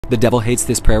The devil hates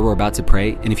this prayer we're about to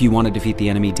pray, and if you want to defeat the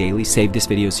enemy daily, save this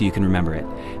video so you can remember it.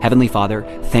 Heavenly Father,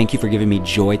 thank you for giving me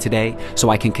joy today so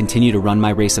I can continue to run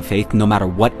my race of faith no matter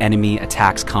what enemy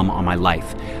attacks come on my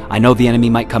life. I know the enemy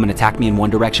might come and attack me in one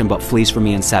direction but flees from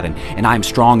me in seven, and I am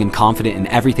strong and confident in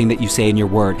everything that you say in your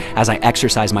word as I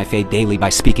exercise my faith daily by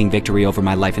speaking victory over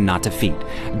my life and not defeat.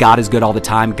 God is good all the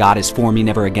time, God is for me,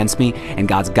 never against me, and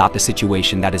God's got the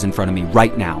situation that is in front of me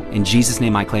right now. In Jesus'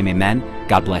 name I claim amen.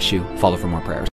 God bless you. Follow for more prayers.